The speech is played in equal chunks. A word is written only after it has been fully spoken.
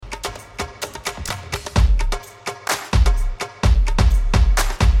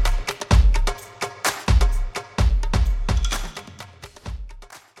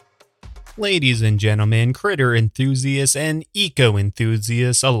Ladies and gentlemen, critter enthusiasts and eco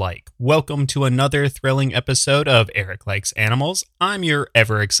enthusiasts alike, welcome to another thrilling episode of Eric Likes Animals. I'm your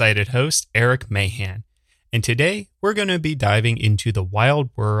ever excited host, Eric Mahan, and today we're going to be diving into the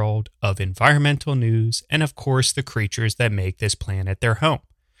wild world of environmental news and, of course, the creatures that make this planet their home.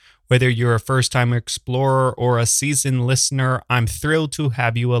 Whether you're a first-time explorer or a seasoned listener, I'm thrilled to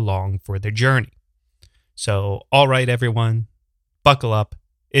have you along for the journey. So, all right, everyone, buckle up.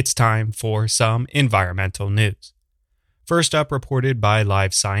 It's time for some environmental news. First up, reported by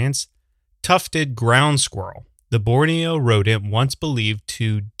Live Science, tufted ground squirrel, the Borneo rodent once believed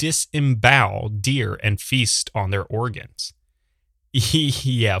to disembowel deer and feast on their organs.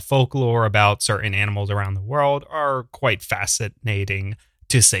 Yeah, folklore about certain animals around the world are quite fascinating,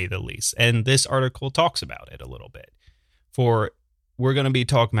 to say the least, and this article talks about it a little bit. We're going to be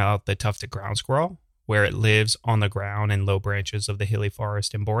talking about the tufted ground squirrel, where it lives on the ground and low branches of the hilly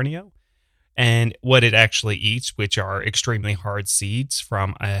forest in Borneo, and what it actually eats, which are extremely hard seeds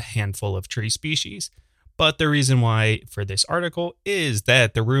from a handful of tree species. But the reason why for this article is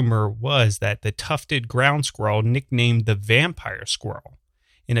that the rumor was that the tufted ground squirrel, nicknamed the vampire squirrel,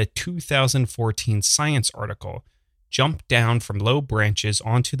 in a 2014 Science article, jumped down from low branches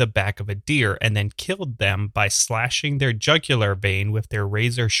onto the back of a deer and then killed them by slashing their jugular vein with their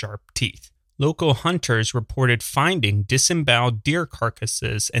razor-sharp teeth. Local hunters reported finding disemboweled deer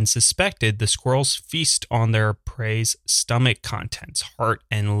carcasses and suspected the squirrels feast on their prey's stomach contents, heart,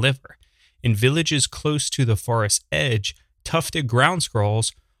 and liver. In villages close to the forest edge, tufted ground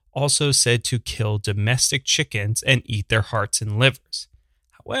squirrels also said to kill domestic chickens and eat their hearts and livers.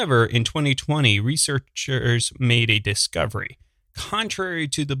 However, in 2020, researchers made a discovery. Contrary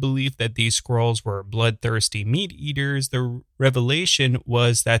to the belief that these squirrels were bloodthirsty meat eaters, the revelation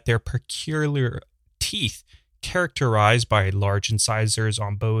was that their peculiar teeth, characterized by large incisors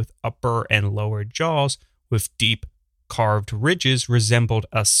on both upper and lower jaws with deep carved ridges resembled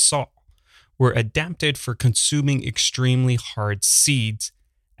a saw, were adapted for consuming extremely hard seeds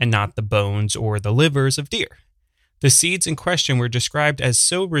and not the bones or the livers of deer. The seeds in question were described as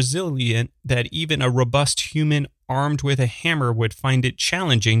so resilient that even a robust human armed with a hammer would find it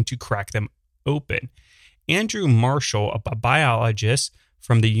challenging to crack them open. Andrew Marshall, a biologist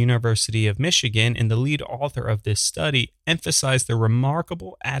from the University of Michigan and the lead author of this study, emphasized the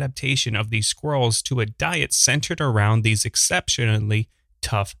remarkable adaptation of these squirrels to a diet centered around these exceptionally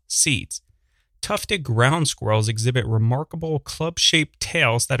tough seeds. Tufted ground squirrels exhibit remarkable club-shaped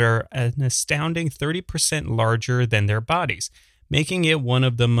tails that are an astounding 30% larger than their bodies, making it one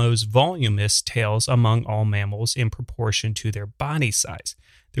of the most voluminous tails among all mammals in proportion to their body size.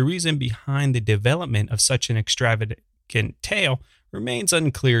 The reason behind the development of such an extravagant tail remains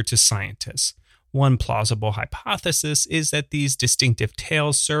unclear to scientists. One plausible hypothesis is that these distinctive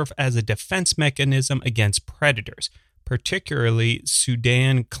tails serve as a defense mechanism against predators, particularly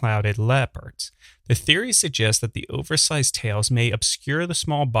Sudan clouded leopards. The theory suggests that the oversized tails may obscure the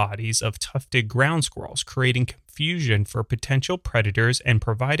small bodies of tufted ground squirrels, creating confusion for potential predators and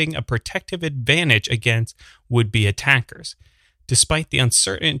providing a protective advantage against would-be attackers. Despite the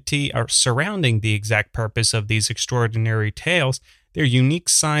uncertainty surrounding the exact purpose of these extraordinary tails, their unique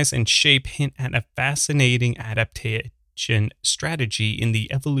size and shape hint at a fascinating adaptation strategy in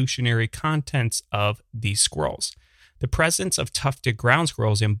the evolutionary contents of these squirrels. The presence of tufted ground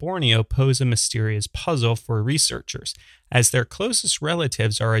squirrels in Borneo pose a mysterious puzzle for researchers, as their closest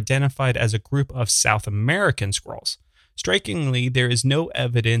relatives are identified as a group of South American squirrels. Strikingly, there is no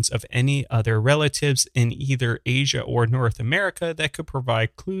evidence of any other relatives in either Asia or North America that could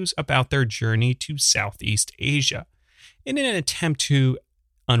provide clues about their journey to Southeast Asia. In an attempt to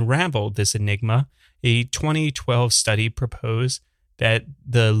unravel this enigma, a 2012 study proposed that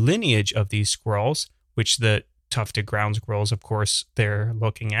the lineage of these squirrels, which the tufted ground squirrels, of course, they're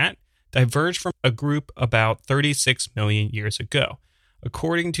looking at, diverged from a group about 36 million years ago.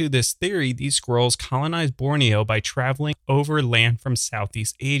 According to this theory, these squirrels colonized Borneo by traveling overland from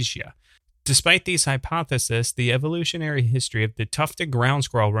Southeast Asia. Despite these hypotheses, the evolutionary history of the tufted ground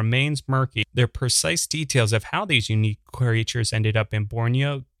squirrel remains murky. The precise details of how these unique creatures ended up in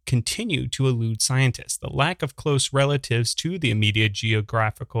Borneo continue to elude scientists. The lack of close relatives to the immediate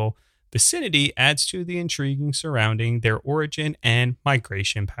geographical vicinity adds to the intrigue surrounding their origin and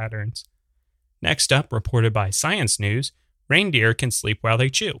migration patterns. Next up, reported by Science News, reindeer can sleep while they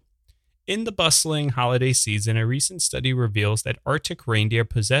chew. In the bustling holiday season, a recent study reveals that Arctic reindeer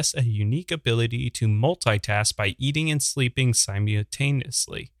possess a unique ability to multitask by eating and sleeping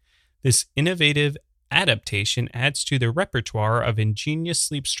simultaneously. This innovative adaptation adds to the repertoire of ingenious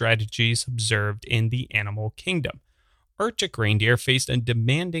sleep strategies observed in the animal kingdom. Arctic reindeer faced a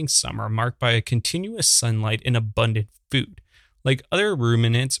demanding summer marked by a continuous sunlight and abundant food. Like other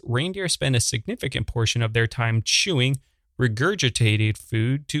ruminants, reindeer spend a significant portion of their time chewing regurgitated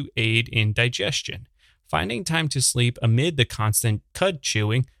food to aid in digestion. Finding time to sleep amid the constant cud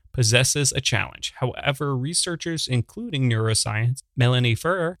chewing possesses a challenge. However, researchers including neuroscience Melanie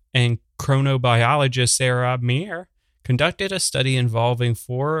Furrer and chronobiologist Sarah Meyer conducted a study involving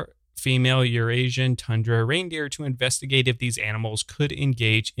 4 female Eurasian tundra reindeer to investigate if these animals could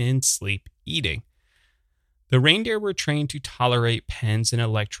engage in sleep eating. The reindeer were trained to tolerate pens and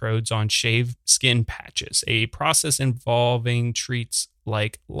electrodes on shaved skin patches, a process involving treats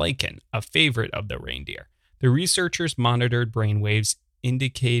like lichen, a favorite of the reindeer. The researchers monitored brainwaves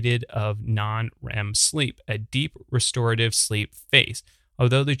indicated of non-REM sleep, a deep restorative sleep phase.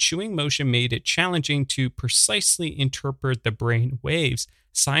 Although the chewing motion made it challenging to precisely interpret the brain waves,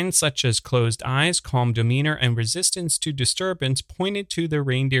 signs such as closed eyes, calm demeanor, and resistance to disturbance pointed to the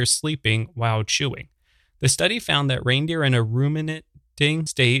reindeer sleeping while chewing. The study found that reindeer in a ruminating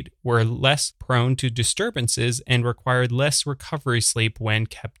state were less prone to disturbances and required less recovery sleep when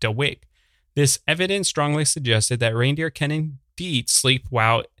kept awake. This evidence strongly suggested that reindeer can indeed sleep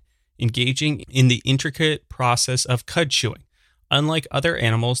while engaging in the intricate process of cud chewing. Unlike other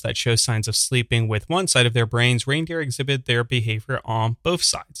animals that show signs of sleeping with one side of their brains, reindeer exhibit their behavior on both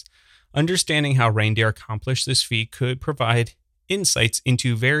sides. Understanding how reindeer accomplish this feat could provide insights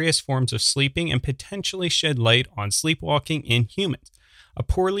into various forms of sleeping and potentially shed light on sleepwalking in humans, a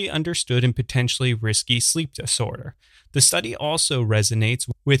poorly understood and potentially risky sleep disorder. The study also resonates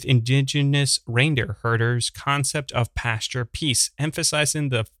with indigenous reindeer herders' concept of pasture peace, emphasizing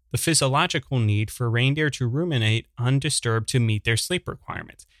the physiological need for reindeer to ruminate undisturbed to meet their sleep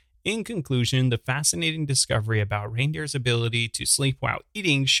requirements. In conclusion, the fascinating discovery about reindeer's ability to sleep while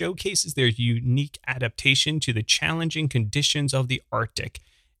eating showcases their unique adaptation to the challenging conditions of the Arctic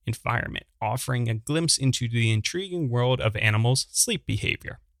environment, offering a glimpse into the intriguing world of animals' sleep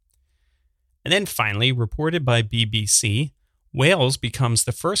behavior. And then finally, reported by BBC, Wales becomes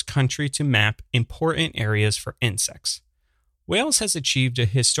the first country to map important areas for insects. Wales has achieved a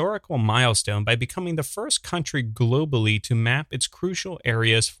historical milestone by becoming the first country globally to map its crucial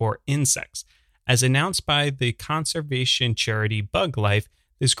areas for insects. As announced by the conservation charity BugLife,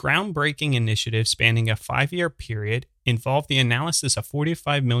 this groundbreaking initiative spanning a 5-year period involved the analysis of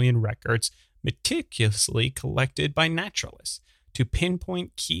 45 million records meticulously collected by naturalists to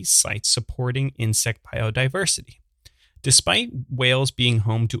pinpoint key sites supporting insect biodiversity. Despite Wales being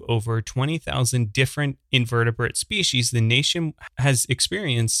home to over 20,000 different invertebrate species, the nation has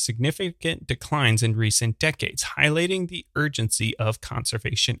experienced significant declines in recent decades, highlighting the urgency of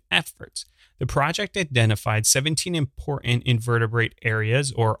conservation efforts. The project identified 17 important invertebrate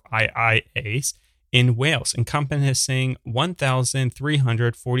areas, or IIAs, in Wales, encompassing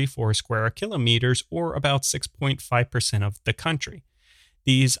 1,344 square kilometers, or about 6.5% of the country.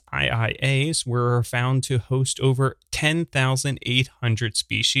 These IIAs were found to host over 10,800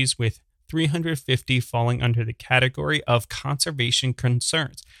 species, with 350 falling under the category of conservation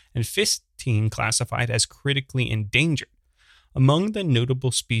concerns and 15 classified as critically endangered. Among the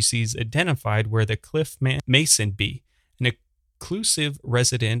notable species identified were the cliff mason bee, an exclusive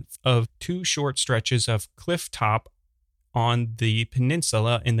resident of 2 short stretches of cliff top on the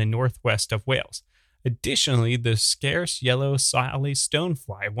peninsula in the northwest of Wales. Additionally, the scarce yellow Sally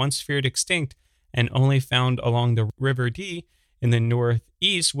stonefly, once feared extinct and only found along the River Dee in the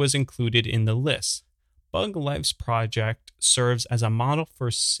northeast, was included in the list. BugLife's project serves as a model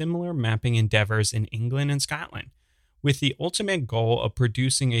for similar mapping endeavors in England and Scotland, with the ultimate goal of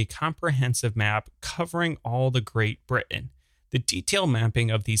producing a comprehensive map covering all the Great Britain. The detailed mapping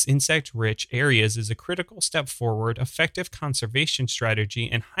of these insect-rich areas is a critical step forward, effective conservation strategy,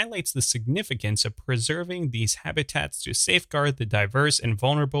 and highlights the significance of preserving these habitats to safeguard the diverse and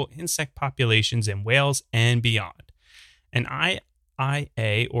vulnerable insect populations in Wales and beyond. An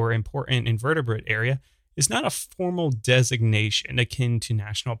IIA, or Important Invertebrate Area, is not a formal designation akin to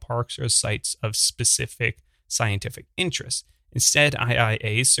national parks or sites of specific scientific interest. Instead,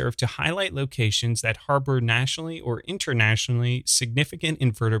 IIAs serve to highlight locations that harbor nationally or internationally significant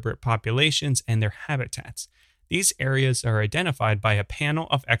invertebrate populations and their habitats. These areas are identified by a panel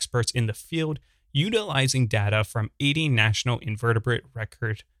of experts in the field utilizing data from 80 national invertebrate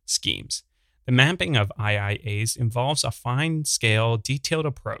record schemes. The mapping of IIAs involves a fine-scale, detailed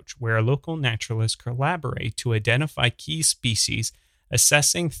approach where local naturalists collaborate to identify key species,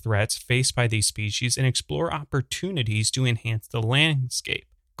 assessing threats faced by these species, and explore opportunities to enhance the landscape.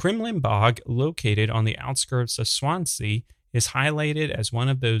 Crimlin Bog, located on the outskirts of Swansea, is highlighted as one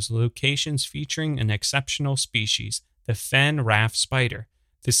of those locations featuring an exceptional species, the fen raf spider.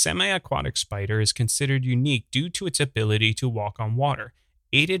 The semi-aquatic spider is considered unique due to its ability to walk on water,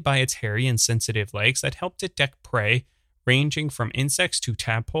 aided by its hairy and sensitive legs that help detect prey ranging from insects to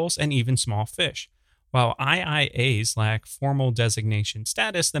tadpoles and even small fish. While IIAs lack formal designation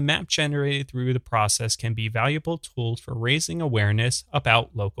status, the map generated through the process can be valuable tools for raising awareness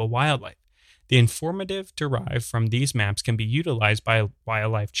about local wildlife. The informative derived from these maps can be utilized by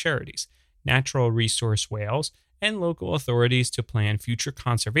wildlife charities, natural resource whales, and local authorities to plan future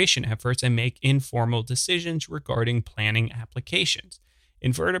conservation efforts and make informal decisions regarding planning applications.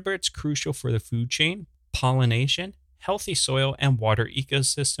 Invertebrates crucial for the food chain, pollination, healthy soil, and water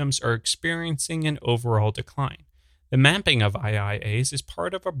ecosystems are experiencing an overall decline. The mapping of IIAs is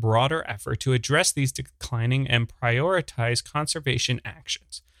part of a broader effort to address these declining and prioritize conservation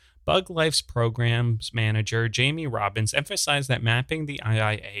actions. Bug Life's programs manager Jamie Robbins emphasized that mapping the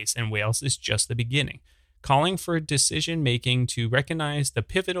IIAs in whales is just the beginning, calling for decision-making to recognize the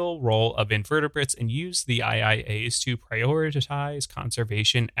pivotal role of invertebrates and use the IIAs to prioritize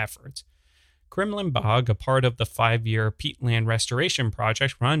conservation efforts. Crumlin Bog, a part of the 5-year peatland restoration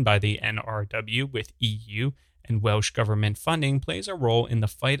project run by the NRW with EU and Welsh government funding, plays a role in the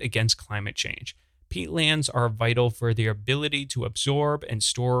fight against climate change. Peatlands are vital for their ability to absorb and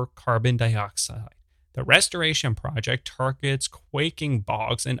store carbon dioxide. The restoration project targets quaking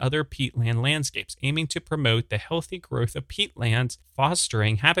bogs and other peatland landscapes, aiming to promote the healthy growth of peatlands,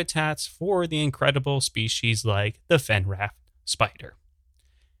 fostering habitats for the incredible species like the fen raf spider.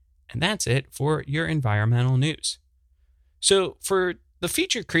 And that's it for your environmental news. So for the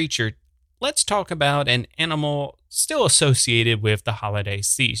featured creature, let's talk about an animal still associated with the holiday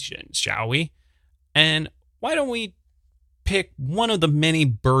season, shall we? And why don't we pick one of the many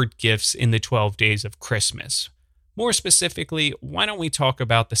bird gifts in the 12 days of Christmas? More specifically, why don't we talk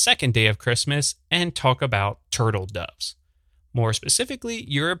about the second day of Christmas and talk about turtle doves? More specifically,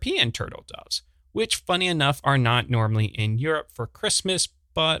 European turtle doves, which, funny enough, are not normally in Europe for Christmas,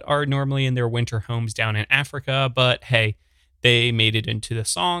 but are normally in their winter homes down in Africa. But hey, they made it into the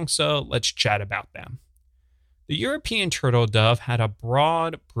song, so let's chat about them. The European turtle dove had a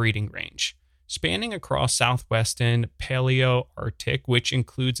broad breeding range, spanning across southwestern Palearctic, which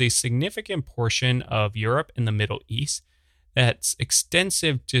includes a significant portion of Europe and the Middle East. That's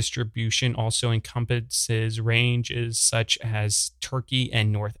extensive distribution also encompasses ranges such as Turkey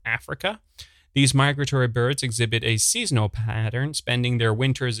and North Africa. These migratory birds exhibit a seasonal pattern, spending their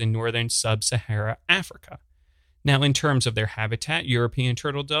winters in northern sub-Saharan Africa. Now, in terms of their habitat, European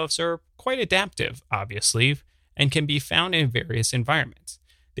turtle doves are quite adaptive, obviously, and can be found in various environments.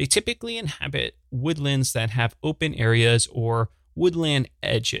 They typically inhabit woodlands that have open areas or woodland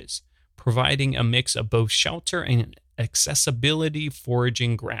edges, providing a mix of both shelter and accessibility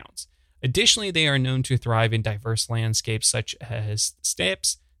foraging grounds. Additionally, they are known to thrive in diverse landscapes such as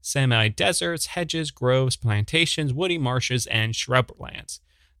steppes, semi-deserts, hedges, groves, plantations, woody marshes, and shrublands.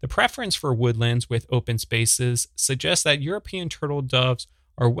 The preference for woodlands with open spaces suggests that European turtle doves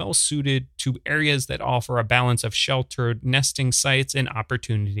are well suited to areas that offer a balance of sheltered nesting sites and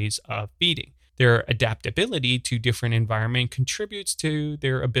opportunities of feeding. Their adaptability to different environments contributes to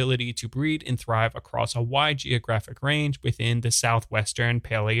their ability to breed and thrive across a wide geographic range within the southwestern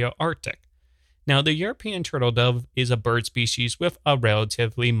Palearctic. Now, the European turtle dove is a bird species with a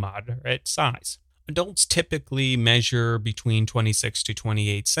relatively moderate size. Adults typically measure between 26 to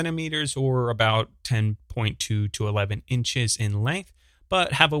 28 centimeters or about 10.2 to 11 inches in length,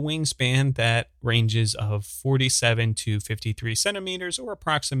 but have a wingspan that ranges of 47 to 53 centimeters or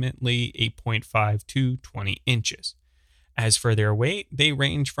approximately 8.5 to 20 inches. As for their weight, they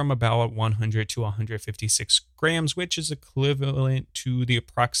range from about 100 to 156 grams, which is equivalent to the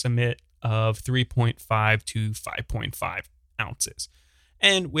approximate of 3.5 to 5.5 ounces,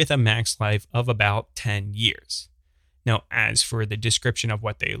 and with a max life of about 10 years. Now, as for the description of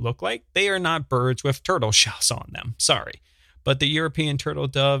what they look like, they are not birds with turtle shells on them, sorry. But the European turtle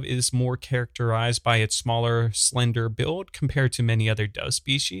dove is more characterized by its smaller, slender build compared to many other dove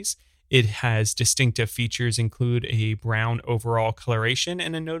species. It has distinctive features include a brown overall coloration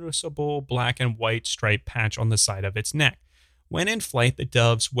and a noticeable black and white striped patch on the side of its neck. When in flight, the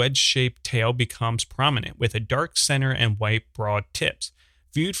dove's wedge-shaped tail becomes prominent with a dark center and white broad tips.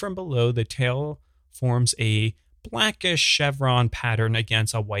 Viewed from below, the tail forms a blackish chevron pattern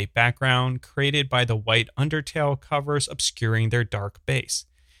against a white background, created by the white undertail covers obscuring their dark base.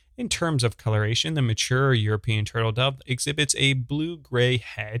 In terms of coloration, the mature European turtle dove exhibits a blue-gray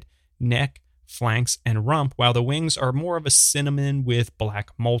head, neck, flanks, and rump, while the wings are more of a cinnamon with black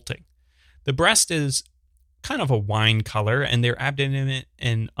molting. The breast is kind of a wine color, and their abdomen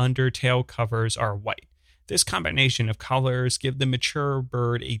and undertail covers are white. This combination of colors give the mature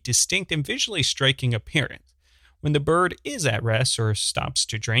bird a distinct and visually striking appearance. When the bird is at rest or stops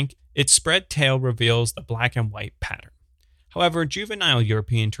to drink, its spread tail reveals the black and white pattern. However, juvenile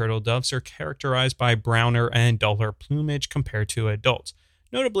European turtle doves are characterized by browner and duller plumage compared to adults.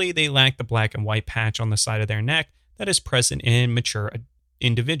 Notably, they lack the black and white patch on the side of their neck that is present in mature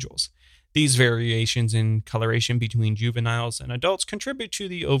individuals. These variations in coloration between juveniles and adults contribute to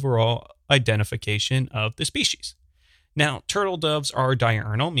the overall identification of the species. Now, turtle doves are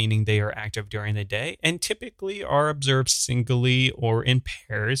diurnal, meaning they are active during the day, and typically are observed singly or in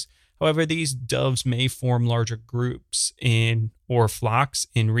pairs. However, these doves may form larger groups or flocks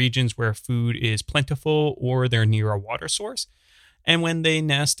in regions where food is plentiful or they're near a water source. And when they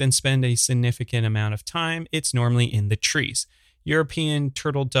nest and spend a significant amount of time, it's normally in the trees. European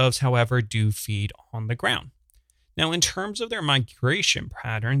turtle doves, however, do feed on the ground. Now, in terms of their migration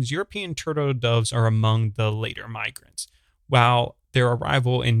patterns, European turtle doves are among the later migrants. While their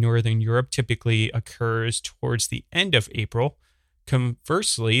arrival in northern Europe typically occurs towards the end of April,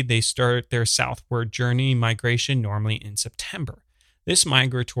 conversely, they start their southward journey migration normally in September. This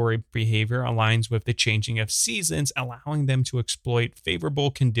migratory behavior aligns with the changing of seasons, allowing them to exploit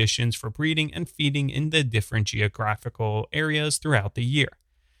favorable conditions for breeding and feeding in the different geographical areas throughout the year.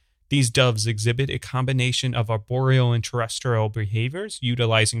 These doves exhibit a combination of arboreal and terrestrial behaviors,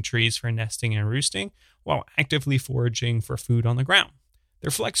 utilizing trees for nesting and roosting, while actively foraging for food on the ground.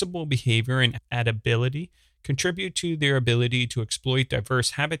 Their flexible behavior and adaptability contribute to their ability to exploit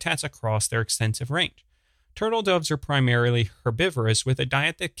diverse habitats across their extensive range. Turtle doves are primarily herbivorous with a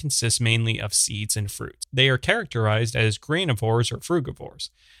diet that consists mainly of seeds and fruits. They are characterized as granivores or frugivores.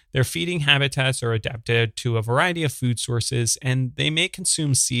 Their feeding habitats are adapted to a variety of food sources, and they may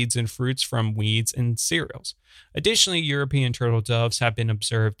consume seeds and fruits from weeds and cereals. Additionally, European turtle doves have been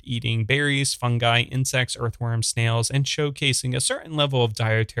observed eating berries, fungi, insects, earthworms, snails, and showcasing a certain level of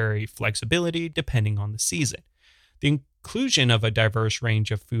dietary flexibility depending on the season. The inclusion of a diverse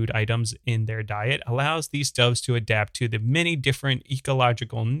range of food items in their diet allows these doves to adapt to the many different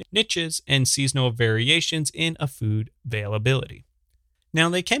ecological niches and seasonal variations in a food availability. Now,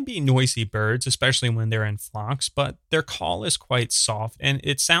 they can be noisy birds, especially when they're in flocks, but their call is quite soft and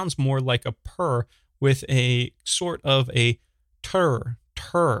it sounds more like a purr with a sort of a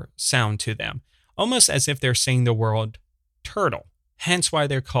turr sound to them, almost as if they're saying the word turtle, hence why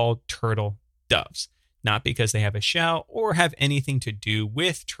they're called turtle doves. Not because they have a shell or have anything to do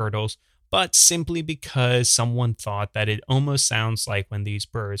with turtles, but simply because someone thought that it almost sounds like when these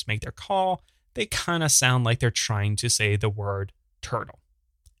birds make their call, they kind of sound like they're trying to say the word turtle.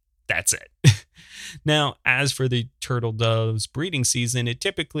 That's it. Now, as for the turtle dove's breeding season, it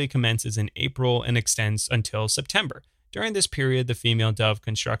typically commences in April and extends until September. During this period, the female dove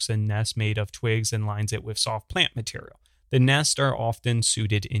constructs a nest made of twigs and lines it with soft plant material. The nests are often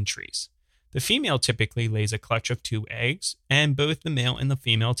suited in trees. The female typically lays a clutch of 2 eggs, and both the male and the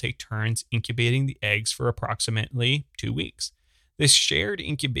female take turns incubating the eggs for approximately 2 weeks. This shared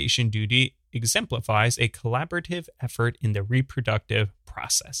incubation duty exemplifies a collaborative effort in the reproductive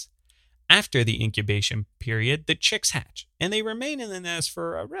process. After the incubation period, the chicks hatch, and they remain in the nest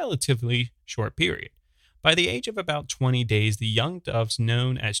for a relatively short period. By the age of about 20 days, the young doves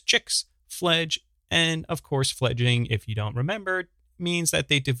known as chicks fledge, and of course, fledging, if you don't remember, means that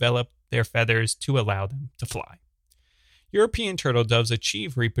they develop their feathers to allow them to fly. European turtle doves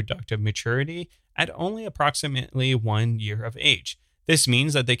achieve reproductive maturity at only approximately 1 year of age. This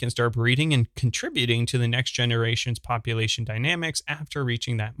means that they can start breeding and contributing to the next generation's population dynamics after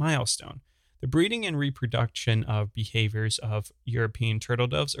reaching that milestone. The breeding and reproduction of behaviors of European turtle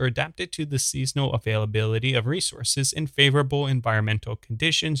doves are adapted to the seasonal availability of resources in favorable environmental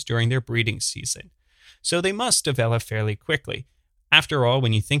conditions during their breeding season. So they must develop fairly quickly. After all,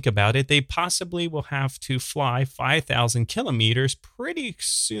 when you think about it, they possibly will have to fly 5,000 kilometers pretty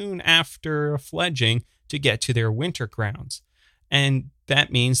soon after fledging to get to their winter grounds. And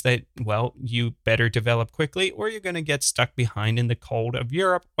that means that, well, you better develop quickly or you're going to get stuck behind in the cold of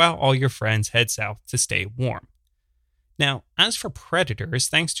Europe while all your friends head south to stay warm. Now, as for predators,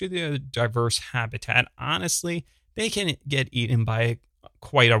 thanks to their diverse habitat, honestly, they can get eaten by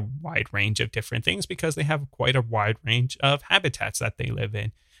quite a wide range of different things because they have quite a wide range of habitats that they live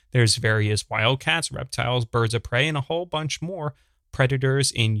in. There's various wildcats, reptiles, birds of prey, and a whole bunch more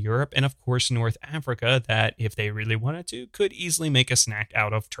predators in Europe and of course North Africa that, if they really wanted to, could easily make a snack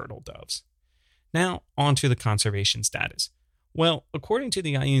out of turtle doves. Now, on to the conservation status. Well, according to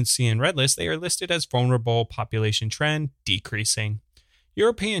the IUCN Red List, they are listed as vulnerable population trend decreasing.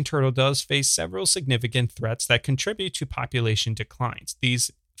 European turtle doves face several significant threats that contribute to population declines.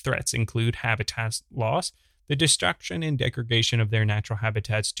 These threats include habitat loss, the destruction and degradation of their natural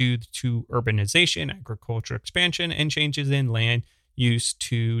habitats due to urbanization, agricultural expansion, and changes in land use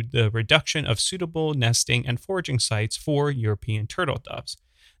to the reduction of suitable nesting and foraging sites for European turtle doves.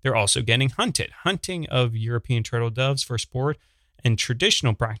 They're also getting hunted. Hunting of European turtle doves for sport and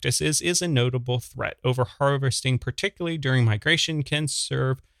traditional practices is a notable threat. Overharvesting, particularly during migration, can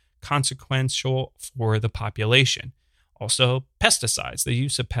serve consequential for the population. Also, pesticides. The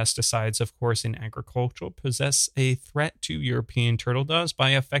use of pesticides, of course, in agriculture possess a threat to European turtle doves by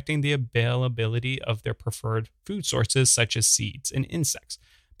affecting the availability of their preferred food sources, such as seeds and insects.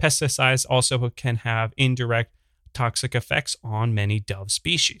 Pesticides also can have indirect toxic effects on many dove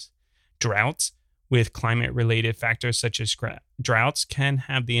species. Droughts, with climate-related factors such as droughts, can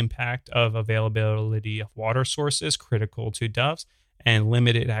have the impact of availability of water sources critical to doves, and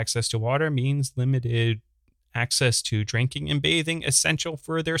limited access to water means limited access to drinking and bathing, essential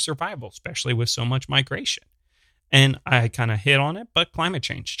for their survival, especially with so much migration. And I kind of hit on it, but climate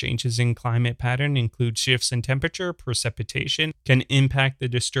change. Changes in climate pattern include shifts in temperature, precipitation, can impact the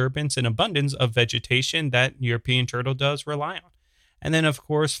disturbance and abundance of vegetation that European turtle doves rely on. And then, of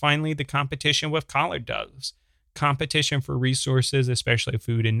course, finally, the competition with collared doves. Competition for resources, especially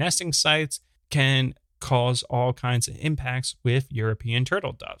food and nesting sites, can cause all kinds of impacts with European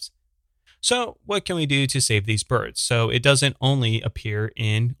turtle doves. So what can we do to save these birds so it doesn't only appear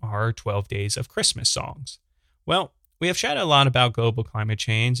in our 12 Days of Christmas songs? Well, we have chatted a lot about global climate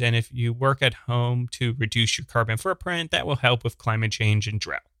change, and if you work at home to reduce your carbon footprint, that will help with climate change and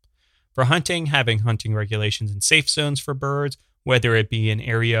drought. For hunting, having hunting regulations and safe zones for birds, whether it be an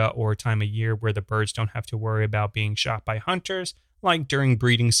area or time of year where the birds don't have to worry about being shot by hunters, like during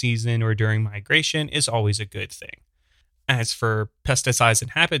breeding season or during migration, is always a good thing. As for pesticides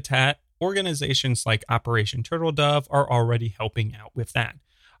and habitat, organizations like Operation Turtle Dove are already helping out with that.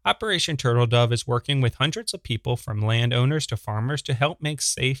 Operation Turtle Dove is working with hundreds of people, from landowners to farmers, to help make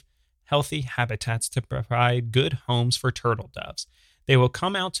safe, healthy habitats to provide good homes for turtle doves. They will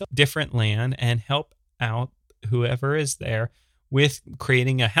come out to different land and help out whoever is there with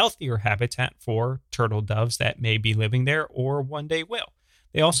creating a healthier habitat for turtle doves that may be living there or one day will.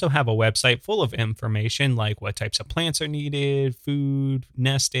 They also have a website full of information like what types of plants are needed, food,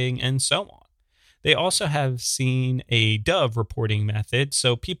 nesting, and so on. They also have seen a dove reporting method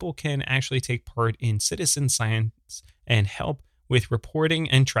so people can actually take part in citizen science and help with reporting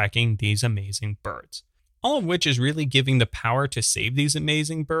and tracking these amazing birds. All of which is really giving the power to save these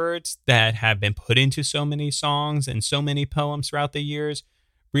amazing birds that have been put into so many songs and so many poems throughout the years,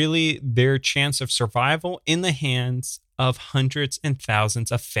 really their chance of survival in the hands of hundreds and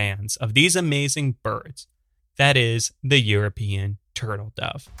thousands of fans of these amazing birds. That is the European turtle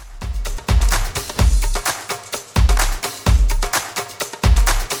dove.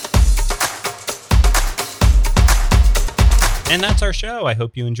 And that's our show. I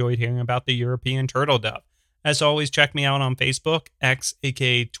hope you enjoyed hearing about the European turtle dove. As always, check me out on Facebook, X,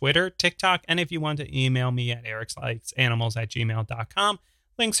 aka Twitter, TikTok, and if you want to email me at ericslikesanimals@gmail.com,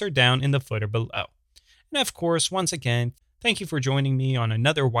 links are down in the footer below. And of course, once again, thank you for joining me on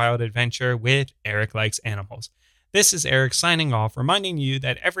another wild adventure with Eric Likes Animals. This is Eric signing off, reminding you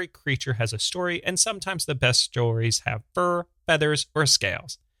that every creature has a story, and sometimes the best stories have fur, feathers, or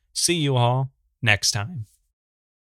scales. See you all next time.